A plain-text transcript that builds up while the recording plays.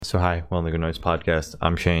So hi, Well the Good Noise podcast.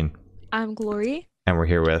 I'm Shane, I'm Glory. and we're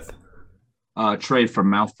here with, Trey from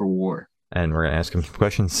Mouth for War. and we're gonna ask him some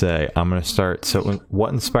questions today. I'm gonna start. So,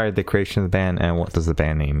 what inspired the creation of the band, and what does the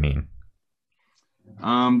band name mean?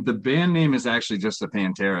 The band name is actually just a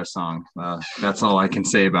Pantera song. That's all I can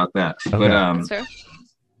say about that. Okay. But That's fair.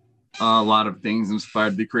 a lot of things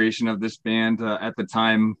inspired the creation of this band. At the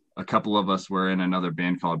time, a couple of us were in another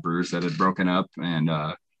band called Bruce that had broken up, and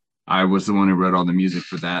I was the one who wrote all the music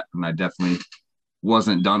for that, and I definitely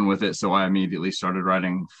wasn't done with it, so I immediately started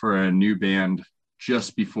writing for a new band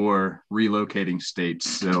just before relocating states.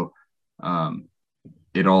 So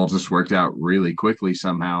it all just worked out really quickly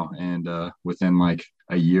somehow, and within like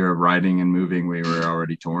a year of writing and moving, we were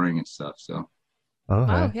already touring and stuff. So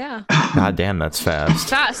Oh, yeah. God damn, that's fast.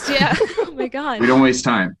 Fast, yeah. Oh, my God. we don't waste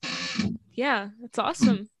time. Yeah, that's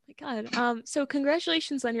awesome. My God. So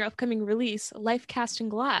congratulations on your upcoming release, Life Cast in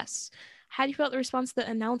Glass. How do you feel about the response to the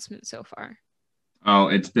announcement so far? Oh,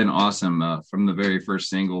 it's been awesome. From the very first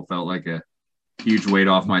single, felt like a huge weight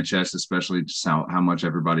off my chest, especially just how much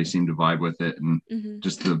everybody seemed to vibe with it, and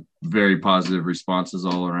just the very positive responses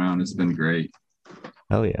all around. It's been great.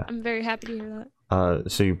 Hell yeah. I'm very happy to hear that.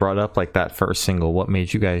 So you brought up like that first single. What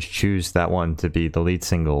made you guys choose that one to be the lead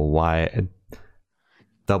single? Why?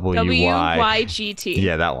 WYGT.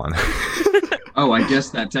 Yeah, that one. Oh, I guess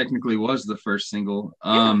that technically was the first single.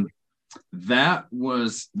 That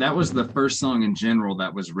was the first song in general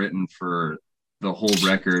that was written for the whole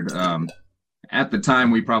record. At the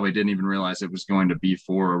time, we probably didn't even realize it was going to be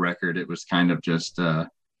for a record. It was kind of just an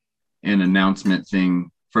announcement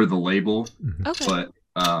thing for the label. Okay. But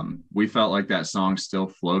we felt like that song still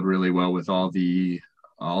flowed really well with all the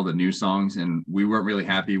new songs, and we weren't really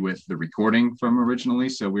happy with the recording from originally.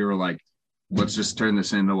 So we were like, let's just turn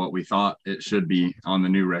this into what we thought it should be on the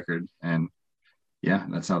new record. And yeah,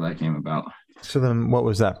 that's how that came about. So then, what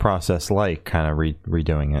was that process like? Kind of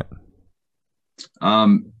redoing it.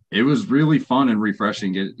 It was really fun and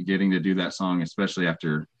refreshing getting to do that song, especially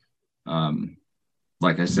after,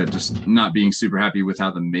 like I said, just not being super happy with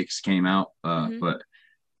how the mix came out. But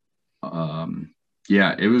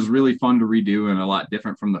yeah, it was really fun to redo and a lot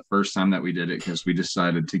different from the first time that we did it, because we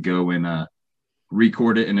decided to go and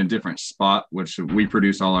record it in a different spot, which we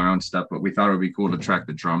produce all our own stuff, but we thought it would be cool to track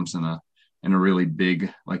the drums in a really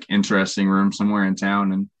big, like, interesting room somewhere in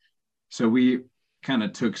town. And so we kind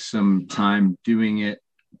of took some time doing it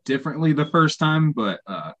differently the first time, but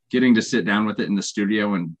getting to sit down with it in the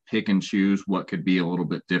studio and pick and choose what could be a little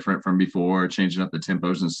bit different from before, changing up the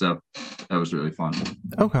tempos and stuff, that was really fun.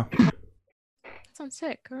 Okay. That sounds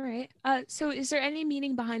sick. All right. So is there any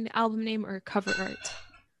meaning behind the album name or cover art?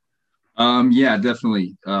 Yeah,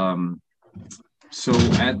 definitely. So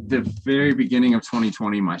at the very beginning of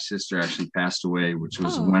 2020, my sister actually passed away, which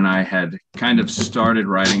was when I had kind of started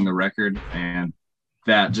writing the record, and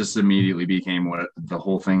that just immediately became what the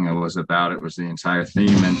whole thing was about. It was the entire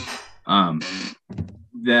theme. And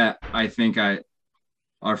that, I think,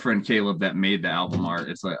 our friend Caleb that made the album art,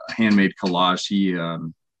 it's like a handmade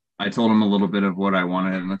collage. I told him a little bit of what I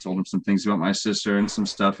wanted, and I told him some things about my sister and some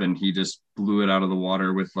stuff, and he just blew it out of the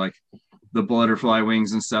water with like the butterfly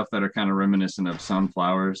wings and stuff that are kind of reminiscent of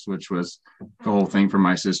sunflowers, which was the whole thing for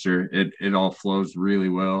my sister. It all flows really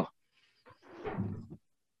well.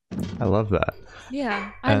 I love that.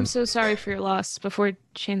 Yeah. I'm so sorry for your loss. Before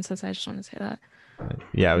Shane says, I just want to say that.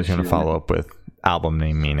 Yeah, I was going to follow up with album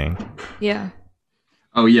name meaning. Yeah.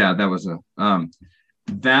 Oh yeah, that was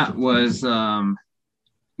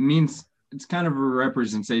means it's kind of a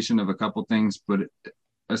representation of a couple things, but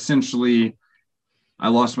essentially I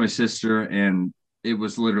lost my sister, and it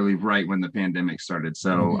was literally right when the pandemic started.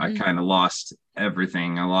 So I kind of lost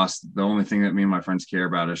everything. I lost the only thing that me and my friends care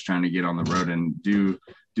about is trying to get on the road and do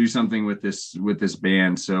something with this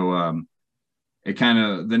band. So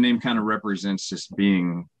the name kind of represents just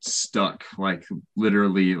being stuck, like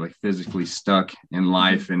literally, like physically stuck in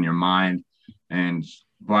life and your mind, and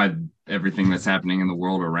by everything that's happening in the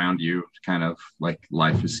world around you, kind of like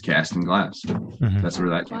life is cast in glass. That's where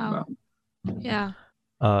that came about. Yeah.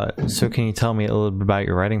 So can you tell me a little bit about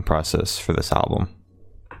your writing process for this album?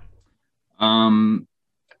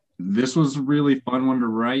 This was a really fun one to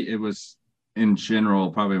write. It was, in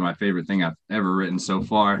general, probably my favorite thing I've ever written so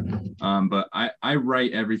far. But I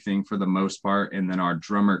write everything for the most part, and then our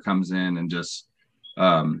drummer comes in and just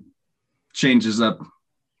changes up,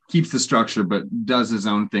 keeps the structure, but does his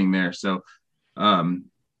own thing there. So I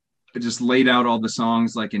just laid out all the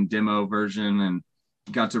songs like in demo version, and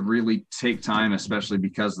got to really take time, especially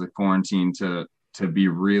because of the quarantine, to be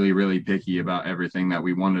really, really picky about everything that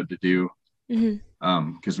we wanted to do.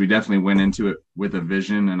 because we definitely went into it with a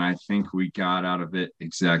vision, and I think we got out of it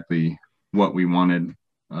exactly what we wanted.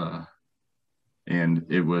 And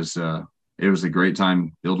it was a great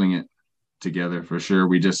time building it together for sure.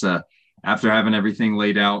 We just after having everything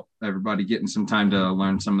laid out, everybody getting some time to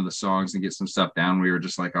learn some of the songs and get some stuff down, we were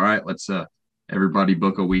just like, all right, let's everybody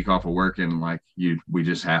book a week off of work, and we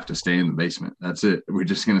just have to stay in the basement. That's it. We're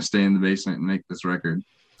just gonna stay in the basement and make this record.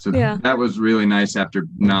 So that was really nice after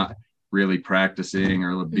not really practicing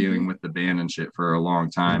or dealing with the band and shit for a long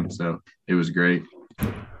time. So it was great.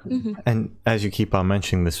 And as you keep on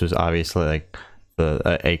mentioning, this was obviously like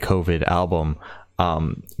a COVID album.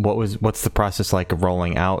 What's the process like of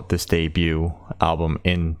rolling out this debut album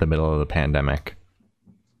in the middle of the pandemic?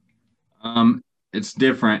 It's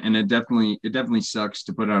different, and it definitely sucks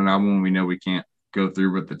to put out an album when we know we can't go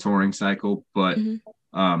through with the touring cycle, but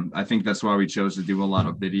I think that's why we chose to do a lot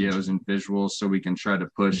of videos and visuals, so we can try to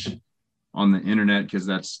push on the internet, because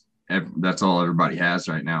that's all everybody has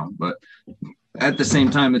right now. But at the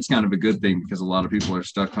same time, it's kind of a good thing, because a lot of people are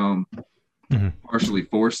stuck home, partially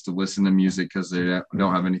forced to listen to music because they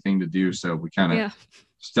don't have anything to do. So we kind of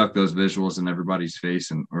stuck those visuals in everybody's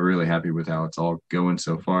face, and we're really happy with how it's all going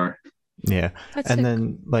so far. Yeah. And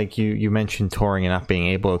then like you mentioned touring and not being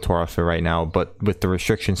able to tour for right now, but with the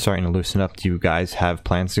restrictions starting to loosen up, do you guys have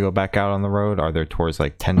plans to go back out on the road? Are there tours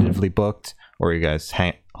like tentatively booked, or are you guys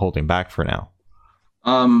holding back for now?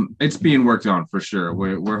 It's being worked on for sure.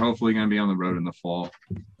 We're hopefully going to be on the road in the fall.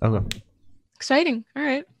 Okay. Exciting. All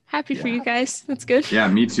right. Happy for you guys. That's good. Yeah,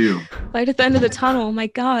 me too. Light at the end of the tunnel. Oh my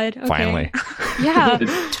God. Okay. Finally. Yeah.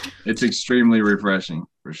 It's extremely refreshing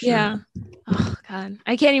for sure. Yeah. Oh God.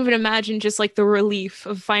 I can't even imagine just like the relief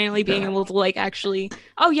of finally being able to like actually,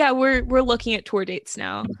 oh yeah, we're looking at tour dates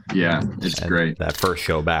now. Yeah, it's great. That first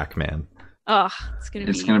show back, man. Oh, it's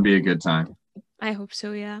gonna be a good time. I hope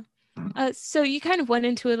so, yeah. So you kind of went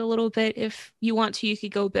into it a little bit. If you want to, you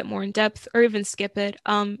could go a bit more in depth or even skip it.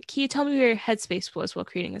 Can you tell me where your headspace was while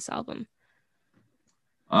creating this album?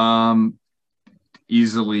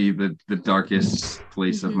 Easily the darkest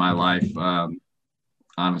place of my life.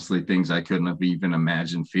 Honestly, things I couldn't have even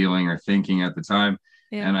imagined feeling or thinking at the time.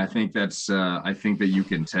 Yeah. And I think I think that you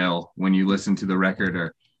can tell when you listen to the record,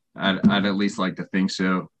 or I'd at least like to think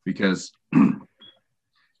so, because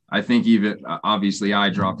I think even obviously I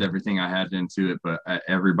dropped everything I had into it, but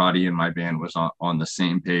everybody in my band was on the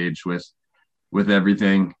same page with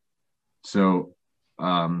everything. So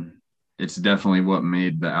it's definitely what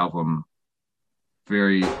made the album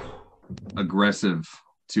very aggressive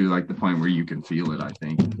to like the point where you can feel it, I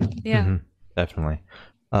think. Yeah. Definitely.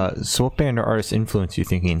 So what band or artist influence you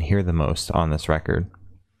think you can hear the most on this record?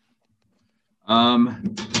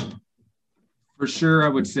 For sure, I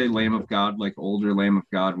would say Lamb of God, like older Lamb of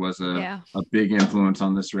God was a big influence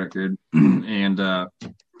on this record. And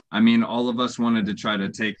I mean, all of us wanted to try to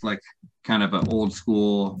take like kind of an old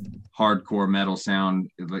school hardcore metal sound,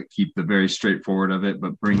 like keep the very straightforward of it,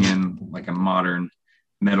 but bring in like a modern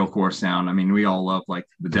metalcore sound. I mean, we all love like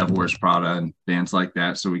the Devil Wears Prada and bands like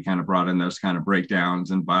that. So we kind of brought in those kind of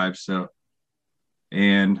breakdowns and vibes. So,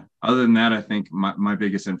 and other than that, I think my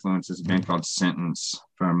biggest influence is a band called Sentence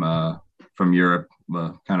from Europe,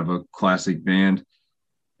 kind of a classic band.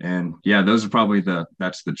 And yeah, those are probably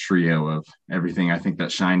that's the trio of everything I think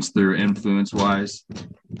that shines through influence wise.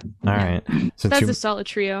 All right. That's a solid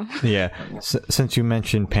trio. Yeah. Since you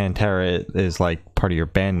mentioned Pantera is like part of your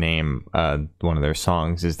band name, one of their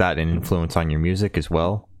songs, is that an influence on your music as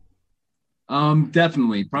well?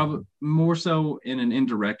 Definitely, probably more so in an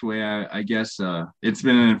indirect way. I guess it's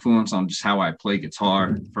been an influence on just how I play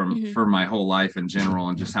guitar for my whole life in general,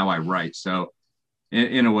 and just how I write. So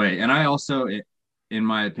in a way, and I also, in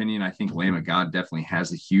my opinion, I think Lamb of God definitely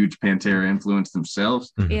has a huge Pantera influence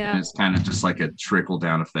themselves. Yeah, and it's kind of just like a trickle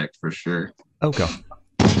down effect for sure. Okay,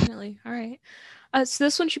 definitely. All right. So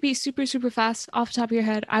this one should be super, super fast. Off the top of your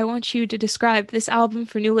head, I want you to describe this album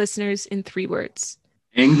for new listeners in 3 words.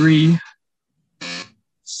 Angry,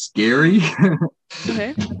 scary,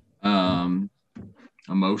 okay,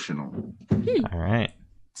 emotional. All right,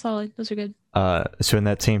 solid. Those are good. So in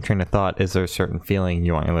that same train of thought, is there a certain feeling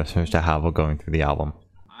you want your listeners to have while going through the album?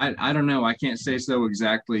 I don't know. I can't say so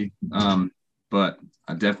exactly. But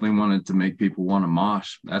I definitely wanted to make people want to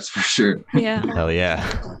mosh. That's for sure. Yeah. Hell yeah.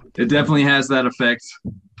 It definitely has that effect.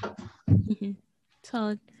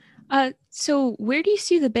 Solid. So where do you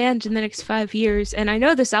see the band in the next 5 years? And I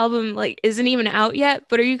know this album like isn't even out yet,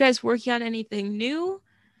 but are you guys working on anything new?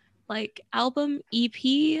 Like album,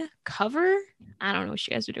 EP, cover? I don't know what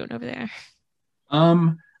you guys are doing over there.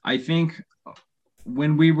 I think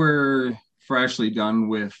when we were freshly done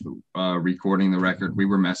with recording the record. We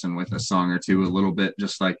were messing with a song or two a little bit,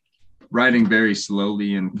 just like writing very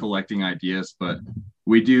slowly and collecting ideas. But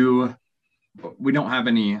we don't have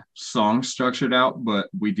any songs structured out, but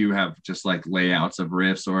we do have just like layouts of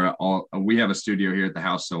riffs, or we have a studio here at the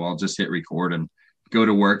house, so I'll just hit record and go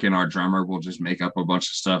to work, and our drummer will just make up a bunch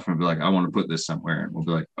of stuff and be like, I want to put this somewhere, and we'll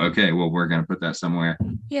be like, okay, well, we're going to put that somewhere.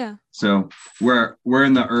 Yeah. So we're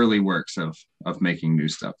in the early works of making new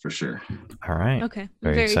stuff for sure. All right. Okay.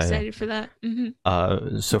 Very excited for that.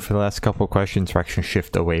 Mm-hmm. So for the last couple of questions, we're actually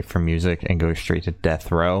shift away from music and go straight to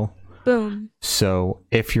death row. Boom. So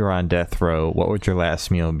if you're on death row, what would your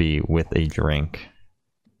last meal be with a drink?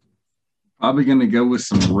 Probably going to go with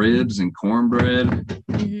some ribs and cornbread,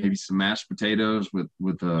 maybe some mashed potatoes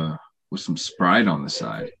with some Sprite on the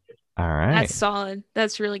side. All right. That's solid.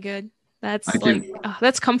 That's really good. That's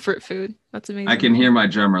that's comfort food. That's amazing. I can hear my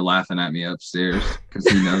drummer laughing at me upstairs because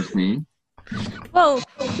he knows me. Well,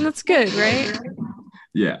 that's good, right?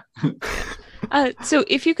 Yeah. So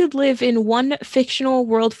if you could live in one fictional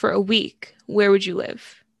world for a week, where would you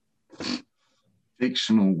live?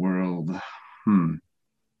 Fictional world.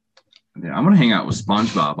 Yeah, I'm gonna hang out with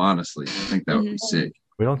SpongeBob, honestly. I think that would be sick.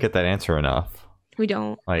 We don't get that answer enough. We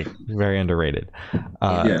don't. Like, very underrated.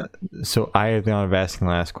 Yeah. So I have the honor of asking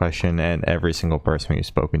the last question, and every single person we've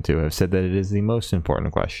spoken to have said that it is the most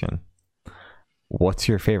important question. What's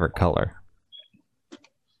your favorite color?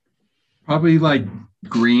 Probably like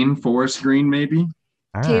green, forest green, maybe.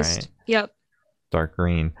 All Taste. right. Yep. Dark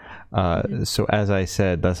green. So as I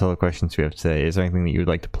said, that's all the questions we have today. Is there anything that you would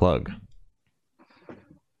like to plug?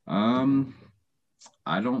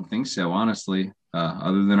 I don't think so, honestly.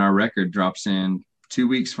 Other than our record drops in 2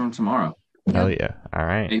 weeks from tomorrow. Hell yeah. All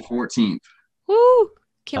right. May 14th. Woo!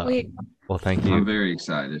 Can't wait. Well, thank you. I'm very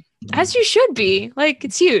excited. As you should be. Like,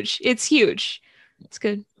 it's huge. It's huge. It's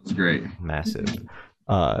good. It's great. Massive.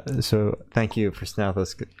 So thank you for sitting with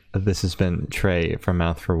us. This has been Trey from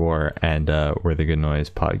Mouth for War, and we're the Good Noise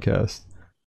podcast.